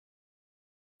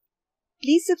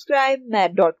Please subscribe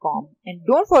mat.com and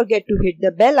don't forget to hit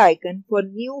the bell icon for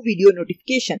new video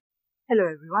notification. Hello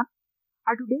everyone.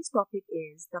 Our today's topic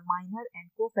is the minor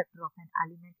and cofactor of an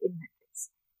element in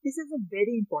matrix. This is a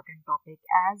very important topic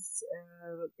as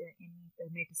in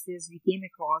matrices we came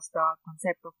across the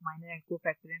concept of minor and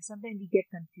cofactor, and sometimes we get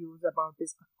confused about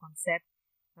this concept,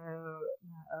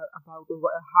 about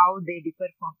how they differ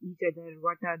from each other.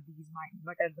 What is minor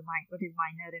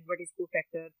and what is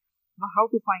cofactor? How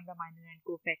to find the minor and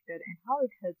cofactor and how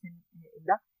it helps in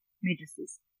the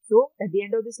matrices. So at the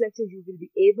end of this lecture, you will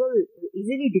be able to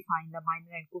easily define the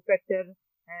minor and cofactor,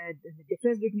 the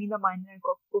difference between the minor and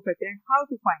cofactor, and how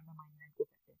to find the minor and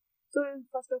cofactor. So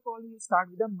first of all, we will start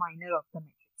with the minor of the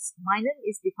matrix. Minor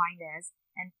is defined as,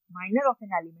 and minor of an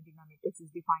element in a matrix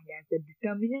is defined as the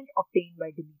determinant obtained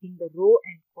by deleting the row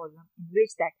and column in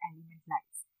which that element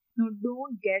lies. Now,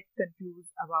 don't get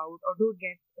confused about or don't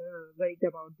get worried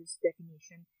about this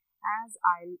definition, as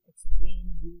I'll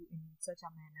explain you in such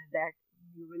a manner that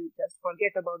you will just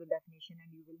forget about the definition and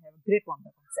you will have a grip on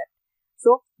the concept.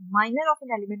 So, minor of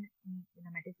an element in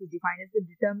a matrix is defined as the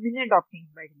determinant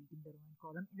obtained by deleting the row and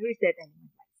column in which that element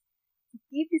lies. So,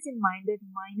 keep this in mind that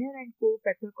minor and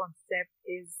cofactor concept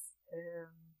is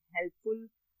helpful,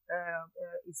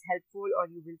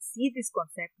 or you will see this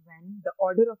concept when the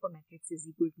order of a matrix is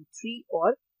equal to 3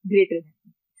 or greater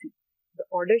than 3. The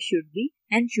order should be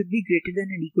greater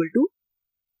than or equal to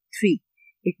 3.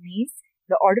 It means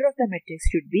the order of the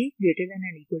matrix should be greater than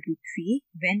or equal to 3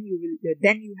 when you will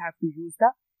then you have to use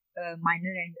the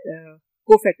minor and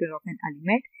cofactor of an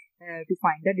element to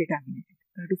find the determinant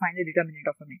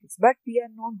of a matrix. But we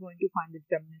are not going to find the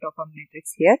determinant of a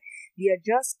matrix here. We are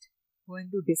just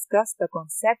going to discuss the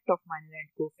concept of minor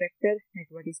and cofactor, like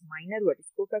what is minor, what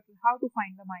is cofactor, how to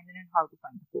find the minor and how to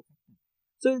find the cofactor.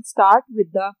 So we'll start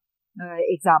with the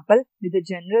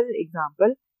general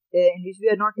example in which we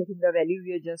are not taking the value,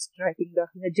 we are just writing the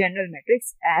general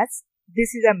matrix as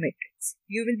this is a matrix.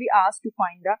 You will be asked to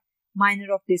find the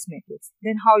minor of this matrix.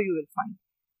 Then how you will find?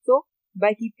 So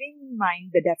by keeping in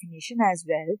mind the definition as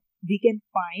well, we can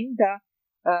find the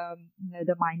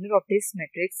minor of this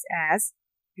matrix as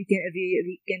we can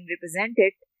represent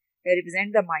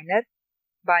the minor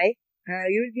by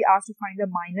you will be asked to find the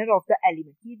minor of the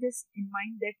element. Keep this in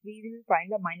mind that we will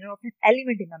find the minor of an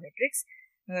element in the matrix.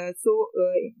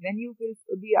 When you will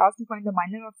be asked to find the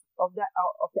minor of the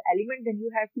element, then you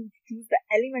have to choose the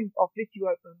element of which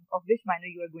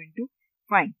minor you are going to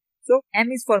find. So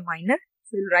M is for minor,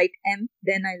 so you'll write M,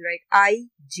 then I'll write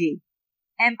IJ.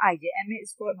 M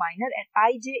is for minor, and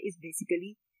IJ is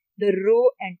basically the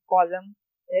row and column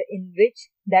in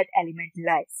which that element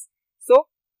lies.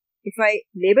 So if I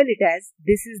label it as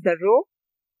this is the row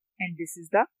and this is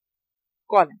the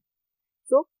column.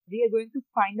 So we are going to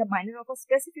find the minor of a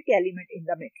specific element in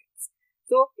the matrix.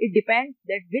 So it depends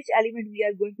that which element we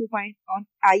are going to find on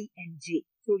I and J.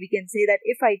 So we can say that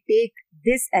if I take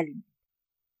this element,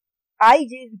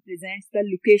 IJ represents the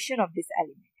location of this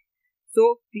element.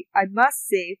 So I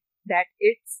must say that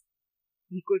it's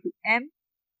equal to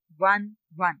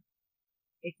M11.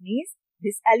 It means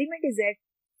this element is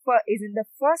in the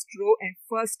first row and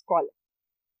first column.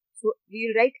 So we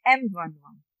will write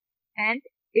M11 and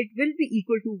it will be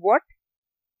equal to what?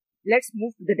 Let's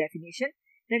move to the definition.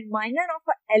 Then minor of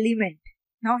an element.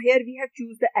 Now here we have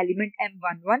choose the element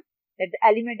M11, that the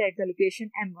element at the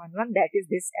location M11, that is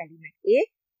this element A,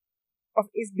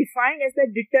 is defined as the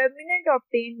determinant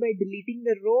obtained by deleting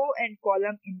the row and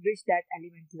column in which that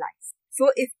element lies. So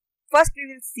if first we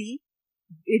will see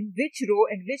in which row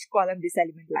and which column this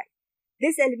element lies.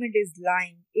 This element is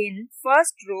lying in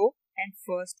first row and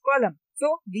first column.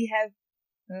 So we have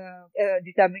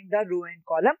determined the row and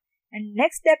column, and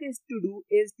next step is to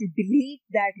delete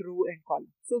that row and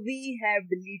column. So we have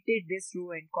deleted this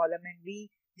row and column, and we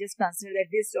just consider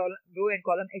that this row and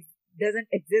column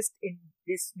doesn't exist in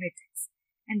this matrix.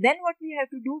 And then what we have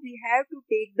to do, we have to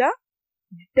take the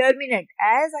determinant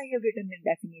as I have written in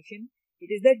definition. It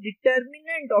is the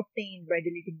determinant obtained by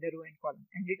deleting the row and column.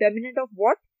 And determinant of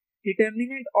what?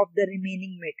 Determinant of the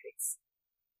remaining matrix.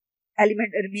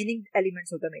 Remaining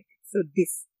elements of the matrix. So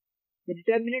this. The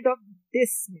determinant of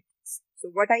this matrix.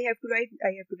 So what I have to write?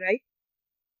 I have to write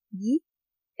E,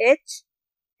 H,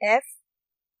 F,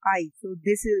 I. So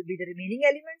this will be the remaining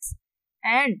elements.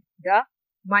 And the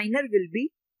minor will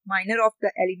be, minor of the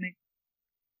element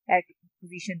at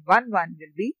position 1, 1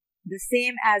 will be the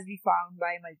same as we found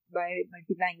by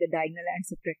multiplying the diagonal and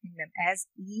subtracting them as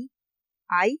E,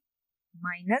 I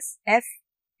minus F,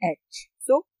 H.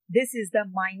 So this is the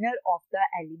minor of the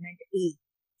element A.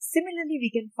 Similarly, we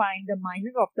can find the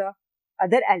minor of the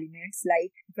other elements,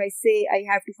 like if I say I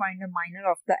have to find the minor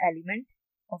of the element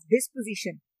of this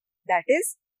position, that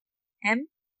is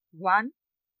M1,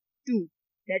 2,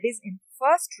 that is in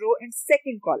first row and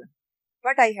second column.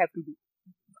 What I have to do?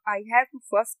 I have to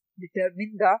first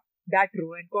determine that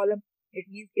row and column. It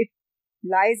means it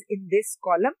lies in this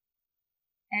column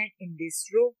and in this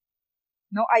row.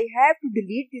 Now I have to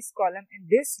delete this column and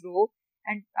this row,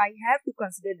 and I have to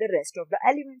consider the rest of the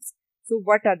elements. So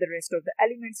what are the rest of the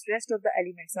elements? Rest of the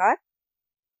elements are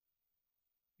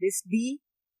this D,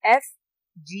 F,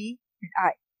 G and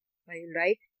I. I will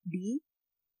write D,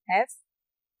 F,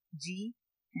 G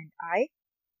and I.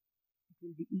 It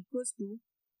will be equals to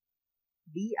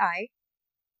Di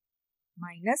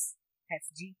minus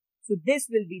Fg. So this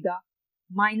will be the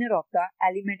minor of the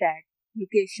element at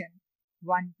location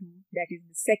 1, 2, that is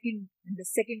in the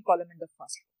second column in the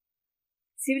first row.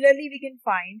 Similarly, we can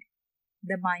find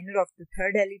the minor of the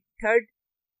third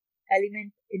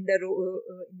element in the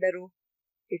row.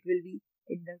 It will be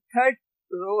in the third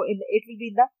row. It will be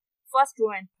in the first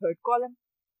row and third column.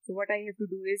 So what I have to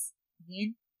do is,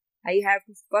 again, I have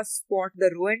to first spot the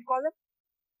row and column.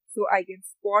 So I can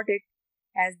spot it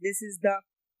as this is the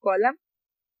column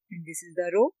and this is the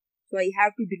row. So I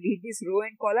have to delete this row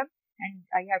and column, and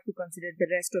I have to consider the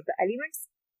rest of the elements.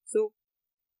 So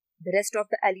the rest of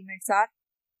the elements are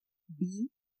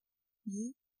D,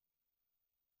 E,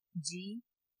 G,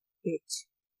 H.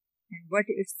 And what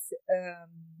it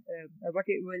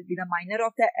will be the minor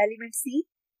of the element C?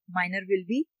 Minor will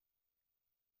be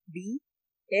D,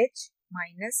 H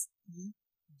minus E,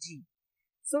 G.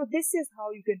 So this is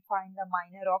how you can find the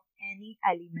minor of any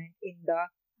element in the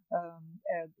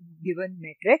given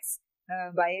matrix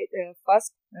by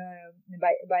first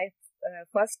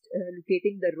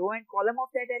locating the row and column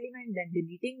of that element, then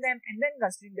deleting them, and then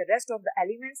considering the rest of the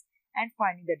elements and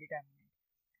finding the determinant.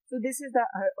 So this is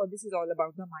all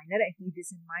about the minor, and keep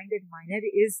this in mind that minor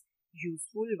is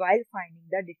useful while finding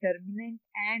the determinant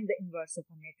and the inverse of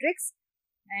a matrix.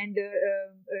 And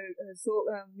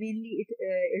mainly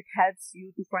it helps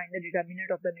you to find the determinant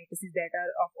of the matrices that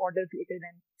are of order greater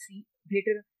than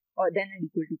or than and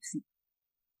equal to 3.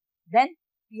 Then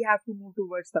we have to move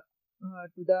towards the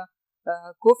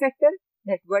cofactor.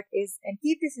 That what is, and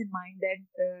keep this in mind that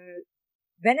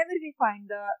whenever we find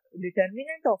the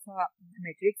determinant of a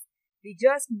matrix, we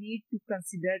just need to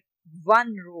consider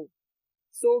one row.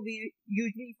 So we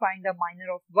usually find the minor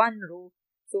of one row.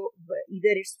 So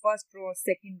either it's first row,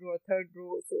 second row, third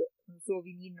row. So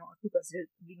we need not to consider,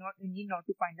 we need not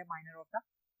to find the minor of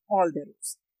all the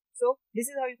rows. So this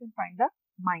is how you can find the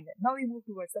minor. Now we move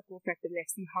towards the cofactor.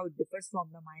 Let's see how it differs from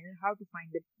the minor, how to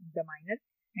find the minor,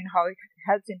 and how it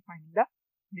helps in finding the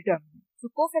determinant. So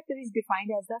cofactor is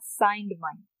defined as the signed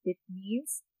minor. It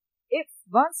means if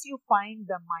once you find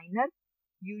the minor,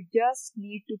 you just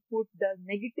need to put the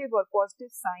negative or positive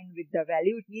sign with the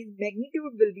value. It means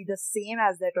magnitude will be the same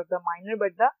as that of the minor,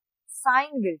 but the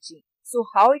sign will change. So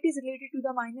how it is related to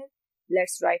the minor?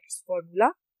 Let's write its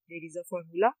formula. There is a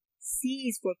formula. C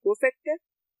is for cofactor,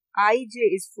 Ij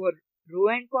is for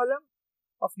row and column,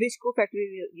 of which cofactor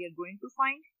we are going to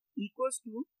find, equals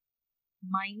to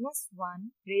minus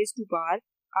 1 raised to power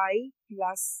I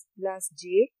plus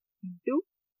j into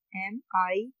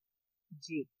Mij.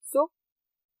 So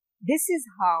this is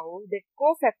how the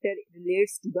cofactor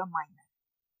relates to the minor.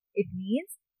 It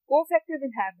means cofactor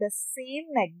will have the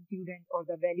same magnitude or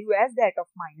the value as that of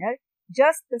minor,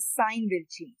 just the sign will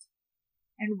change.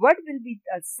 And what will be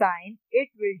the sign?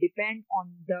 It will depend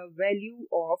on the value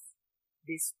of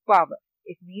this power.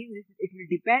 It means it will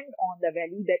depend on the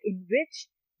value that in which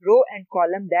row and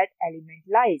column that element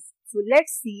lies. So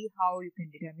let's see how you can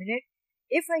determine it.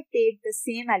 If I take the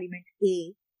same element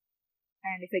A,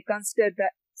 and if I consider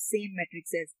the same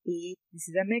matrix as A, this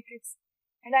is a matrix,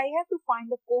 and I have to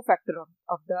find the cofactor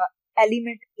of the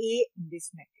element A in this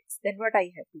matrix, then what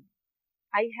I have to do?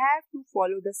 I have to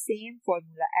follow the same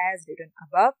formula as written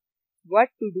above.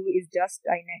 What to do is just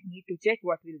I need to check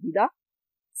what will be the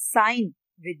sign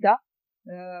with the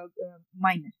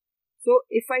minor. So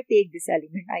if I take this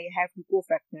element, I have to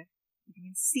cofactor. It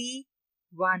means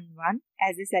C11,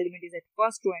 as this element is at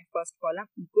first row and first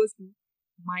column, equals to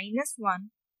minus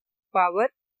 1 power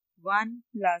 1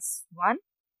 plus 1,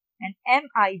 and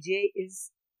Mij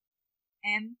is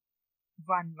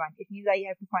M11. It means I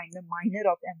have to find the minor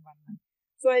of M11.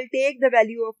 So I'll take the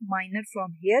value of minor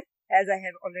from here, as I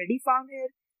have already found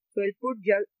here. So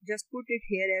I'll just put it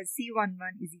here as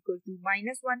C11 is equal to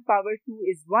minus 1 power 2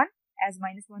 is 1, as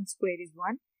minus 1 square is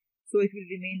 1. So it will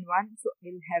remain 1. So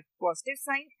we'll have positive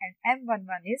sign, and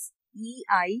M11 is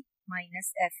Ei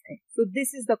minus Fa. So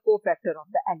this is the cofactor of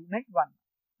the element 1.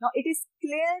 Now it is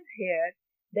clear here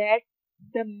that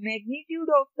the magnitude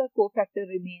of the cofactor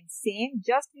remains same,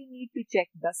 just we need to check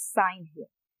the sign here.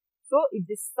 So if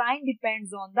the sign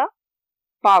depends on the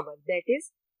power, that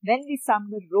is when we sum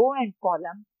the row and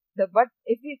column,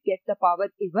 if we get the power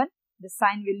even, the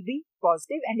sign will be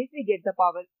positive, and if we get the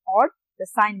power odd, the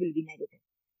sign will be negative.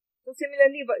 So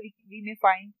similarly, we may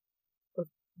find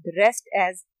the rest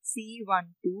as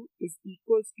C12 is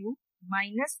equals to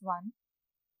minus 1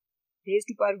 raised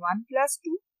to power 1 plus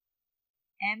 2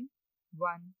 M12.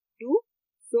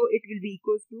 So it will be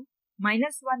equals to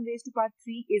minus 1 raised to power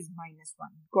 3 is minus 1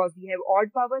 because we have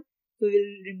odd power. So we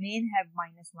will remain have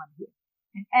minus 1 here.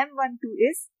 And M12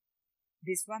 is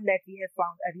this one that we have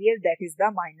found earlier, that is the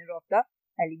minor of the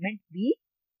element B.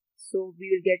 So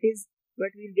we will get is,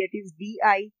 what we will get is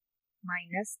Di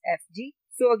minus Fg.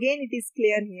 So again it is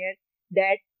clear here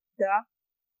that the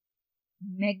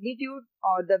magnitude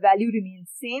or the value remains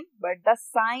same, but the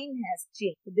sign has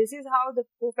changed. So this is how the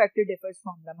cofactor differs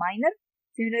from the minor.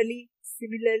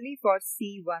 Similarly for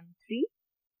C13,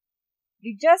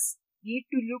 we just need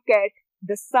to look at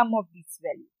the sum of these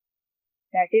values.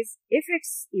 That is, if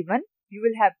it's even, you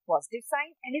will have positive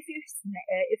sign, and if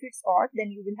it's odd,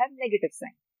 then you will have negative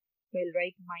sign. So I'll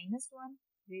write minus 1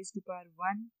 raised to power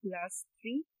 1 plus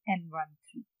 3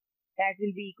 M13. That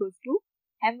will be equals to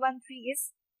M13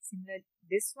 is similar to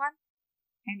this one,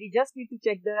 and we just need to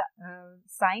check the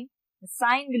sign. The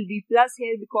sign will be plus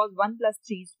here because 1 plus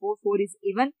 3 is 4, 4 is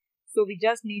even. So we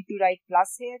just need to write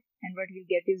plus here, and what we'll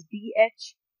get is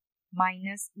DH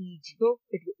minus EG. So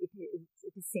it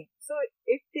is same. So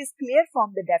it is clear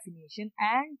from the definition,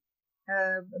 and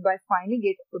by finding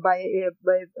it, by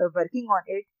working on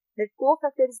it, that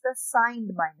cofactor is the signed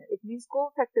minor. It means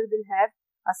cofactor will have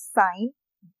a sign,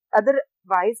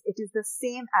 otherwise it is the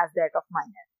same as that of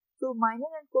minor. So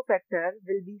minor and cofactor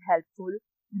will be helpful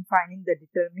in finding the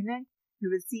determinant. You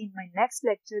will see in my next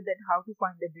lecture that how to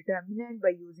find the determinant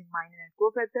by using minor and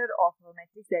cofactor of a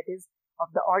matrix that is of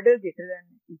the order greater than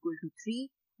or equal to 3,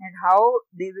 and how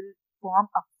they will form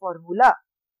a formula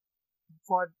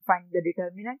for finding the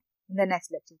determinant in the next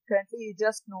lecture. Currently, you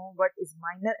just know what is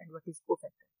minor and what is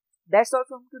cofactor. That's all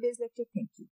from today's lecture.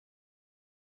 Thank you.